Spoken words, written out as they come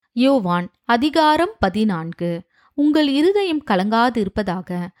யோவான் அதிகாரம் 14. உங்கள் இருதயம் கலங்காது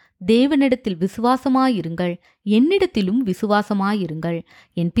இருப்பதாக. தேவனிடத்தில் விசுவாசமாயிருங்கள், என்னிடத்திலும் விசுவாசமாயிருங்கள்.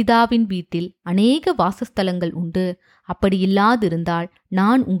 என் பிதாவின் வீட்டில் அநேக வாசஸ்தலங்கள் உண்டு. அப்படி இல்லாதிருந்தால்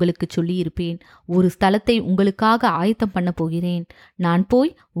நான் உங்களுக்கு சொல்லியிருப்பேன். ஒரு ஸ்தலத்தை உங்களுக்காக ஆயத்தம் பண்ண போகிறேன். நான்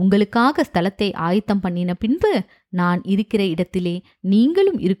போய் உங்களுக்காக ஸ்தலத்தை ஆயத்தம் பண்ணின பின்பு நான் இருக்கிற இடத்திலே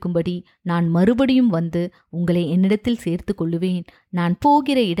நீங்களும் இருக்கும்படி நான் மறுபடியும் வந்து உங்களை என்னிடத்தில் சேர்த்து கொள்ளுவேன். நான்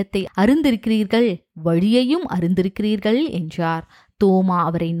போகிற இடத்தை அறிந்திருக்கிறீர்கள், வழியையும் அறிந்திருக்கிறீர்கள் என்றார். தோமா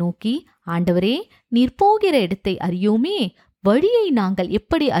அவரை நோக்கி, ஆண்டவரே, நீர் போகிற இடத்தை அறியோமே, வழியை நாங்கள்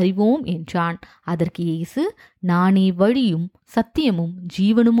எப்படி அறிவோம் என்றான். அதற்கு இயேசு, நானே வழியும் சத்தியமும்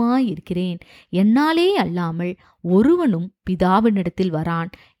ஜீவனுமாயிருக்கிறேன். என்னாலே அல்லாமல் ஒருவனும் பிதாவினிடத்தில்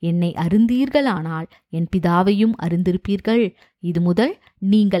வரான். என்னை அறிந்தீர்களானால் என் பிதாவையும் அறிந்திருப்பீர்கள். இது முதல்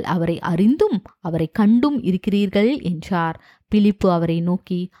நீங்கள் அவரை அறிந்தும் அவரை கண்டும் இருக்கிறீர்கள் என்றார். பிலிப்பு அவரை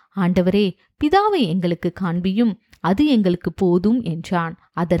நோக்கி, ஆண்டவரே, பிதாவை எங்களுக்கு காண்பியும், அது எங்களுக்கு போதும் என்றான்.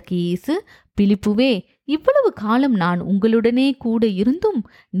 அதற்கு இயேசு, பிலிப்புவே, இவ்வளவு காலம் நான் உங்களுடனே கூட இருந்தும்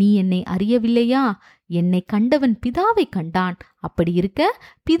நீ என்னை அறியவில்லையா? என்னை கண்டவன் பிதாவை கண்டான். அப்படி இருக்க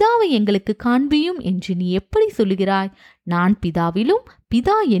பிதாவை எங்களுக்கு காண்பியும் என்று நீ எப்படி சொல்லுகிறாய்? நான் பிதாவிலும்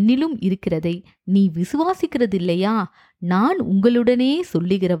பிதா என்னிலும் இருக்கிறதை நீ விசுவாசிக்கிறதில்லையா? நான் உங்களுடனே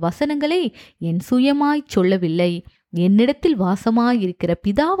சொல்லுகிற வசனங்களை என் சுயமாய்ச் சொல்லவில்லை. என்னிடத்தில் வாசமாயிருக்கிற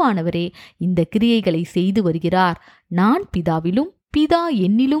பிதாவானவரே இந்த கிரியைகளை செய்து வருகிறார். நான் பிதாவிலும் பிதா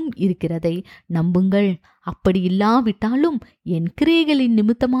என்னிலும் இருக்கிறதை நம்புங்கள். அப்படி இல்லாவிட்டாலும் என் கிரியைகளின்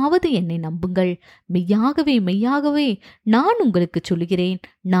நிமித்தமாவது என்னை நம்புங்கள். மெய்யாகவே மெய்யாகவே நான் உங்களுக்கு சொல்கிறேன்,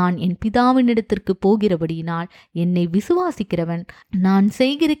 நான் என் பிதாவினிடத்திற்கு போகிறபடியினால் என்னை விசுவாசிக்கிறவன் நான்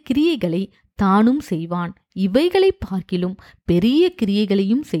செய்கிற கிரியைகளை தானும் செய்வான், இவைகளை பார்க்கிலும் பெரிய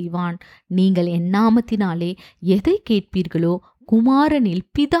கிரியைகளையும் செய்வான். நீங்கள் என் நாமத்தினாலே எதை கேட்பீர்களோ குமாரனில்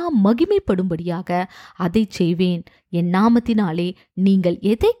பிதா மகிமைப்படும்படியாக அதை செய்வேன். என் நாமத்தினாலே நீங்கள்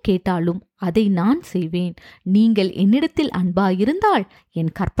எதை கேட்டாலும் அதை நான் செய்வேன். நீங்கள் என்னிடத்தில் அன்பாயிருந்தால்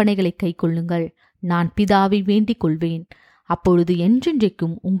என் கற்பனைகளை கைக்கொள்ளுங்கள். நான் பிதாவை வேண்டிக் கொள்வேன், அப்பொழுது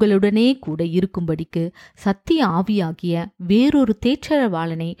என்றென்றைக்கும் உங்களுடனே கூட இருக்கும்படிக்கு சத்திய ஆவியாகிய வேறொரு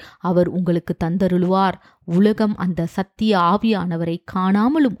தேற்றரவாளனை அவர் உங்களுக்கு தந்தருளுவார். உலகம் அந்த சத்திய ஆவியானவரை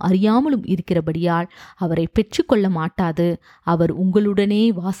காணாமலும் அறியாமலும் இருக்கிறபடியால் அவரை பெற்றுக்கொள்ள மாட்டாது. அவர் உங்களுடனே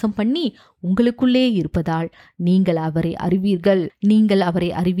வாசம் பண்ணி உங்களுக்குள்ளே இருப்பதால் நீங்கள் அவரை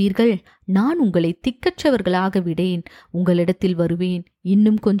அறிவீர்கள். நான் உங்களை திக்கற்றவர்களாக விடேன், உங்களிடத்தில் வருவேன்.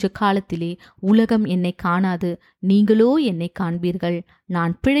 இன்னும் கொஞ்ச காலத்திலே உலகம் என்னை காணாது, நீங்களோ என்னை காண்பீர்கள்.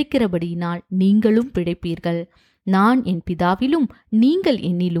 நான் பிழைக்கிறபடியினால் நீங்களும் பிழைப்பீர்கள். நான் என் பிதாவிலும் நீங்கள்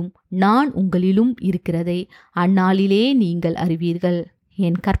என்னிலும் நான் உங்களிலும் இருக்கிறதை அந்நாளிலே நீங்கள் அறிவீர்கள்.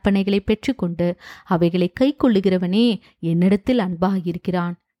 என் கற்பனைகளை பெற்றுக்கொண்டு அவைகளை கைக்கொள்ளுகிறவனே என்னிடத்தில்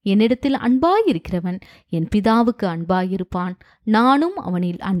அன்பாயிருக்கிறான். என்னிடத்தில் அன்பாயிருக்கிறவன் என் பிதாவுக்கு அன்பாயிருப்பான். நானும்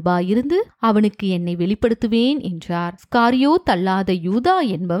அவனில் அன்பாயிருந்து அவனுக்கு என்னை வெளிப்படுத்துவேன் என்றார். ஸ்காரியோத் அல்லாத யூதா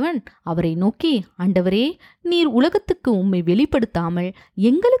என்பவன் அவரை நோக்கி, ஆண்டவரே, நீர் உலகத்துக்கு உம்மை வெளிப்படுத்தாமல்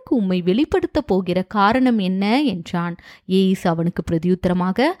எங்களுக்கு உம்மை வெளிப்படுத்த போகிற காரணம் என்ன என்றான். இயேசு அவனுக்கு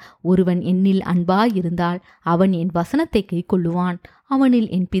பிரதியுத்தரமாக, ஒருவன் என்னில் அன்பாயிருந்தால் அவன் என் வசனத்தை கைக்கொள்ளுவான்.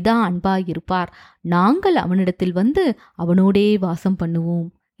 அவனில் என் பிதா அன்பாயிருப்பார். நாங்கள் அவனிடத்தில் வந்து அவனோடே வாசம் பண்ணுவோம்.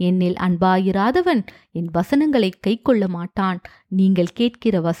 என்னில் அன்பாயிராதவன் என் வசனங்களை கைக்கொள்ள மாட்டான். நீங்கள்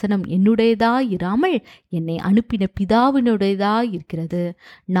கேட்கிற வசனம் என்னுடையதாயிராமல் என்னை அனுப்பின பிதாவினுடையதாயிருக்கிறது.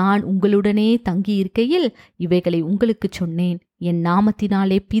 நான் உங்களுடனே தங்கியிருக்கையில் இவைகளை உங்களுக்கு சொன்னேன். என்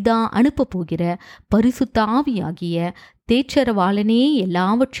நாமத்தினாலே பிதா அனுப்ப போகிற பரிசுத்த ஆவியாகிய தேற்றரவாளனே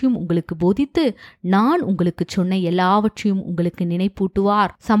எல்லாவற்றையும் உங்களுக்கு போதித்து நான் உங்களுக்கு சொன்ன எல்லாவற்றையும் உங்களுக்கு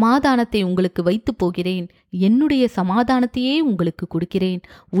நினைப்பூட்டுவார். சமாதானத்தை உங்களுக்கு வைத்து போகிறேன், என்னுடைய சமாதானத்தையே உங்களுக்கு கொடுக்கிறேன்.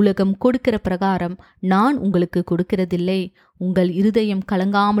 உலகம் கொடுக்கிற பிரகாரம் நான் உங்களுக்கு கொடுக்கிறதில்லை. உங்கள் இருதயம்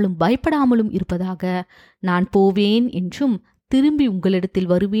கலங்காமலும் பயப்படாமலும் இருப்பதாக. நான் போவேன் என்றும் திரும்பி உங்களிடத்தில்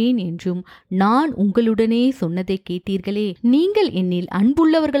வருவேன் என்றும் நான் உங்களுடனே சொன்னதை கேட்டீர்களே. நீங்கள் என்னில்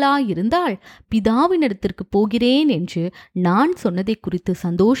அன்புள்ளவர்களாயிருந்தால் பிதாவினிடத்திற்கு போகிறேன் என்று நான் சொன்னதை குறித்து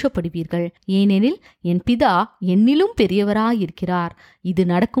சந்தோஷப்படுவீர்கள். ஏனெனில் என் பிதா என்னிலும் பெரியவராயிருக்கிறார். இது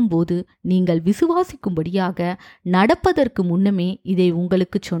நடக்கும்போது நீங்கள் விசுவாசிக்கும்படியாக நடப்பதற்கு முன்னமே இதை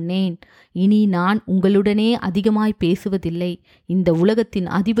உங்களுக்கு சொன்னேன். இனி நான் உங்களுடனே அதிகமாய் பேசுவதில்லை. இந்த உலகத்தின்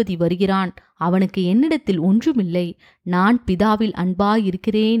அதிபதி வருகிறான், அவனுக்கு என்னிடத்தில் ஒன்றுமில்லை. நான் பிதாவில்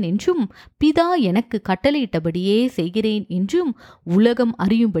அன்பாயிருக்கிறேன் என்றும் பிதா எனக்கு கட்டளையிட்டபடியே செய்கிறேன் என்றும் உலகம்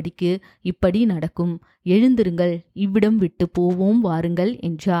அறியும்படிக்கு இப்படி நடக்கும். எழுந்திருங்கள், இவ்விடம் விட்டு போவோம் வாருங்கள்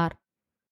என்றார்.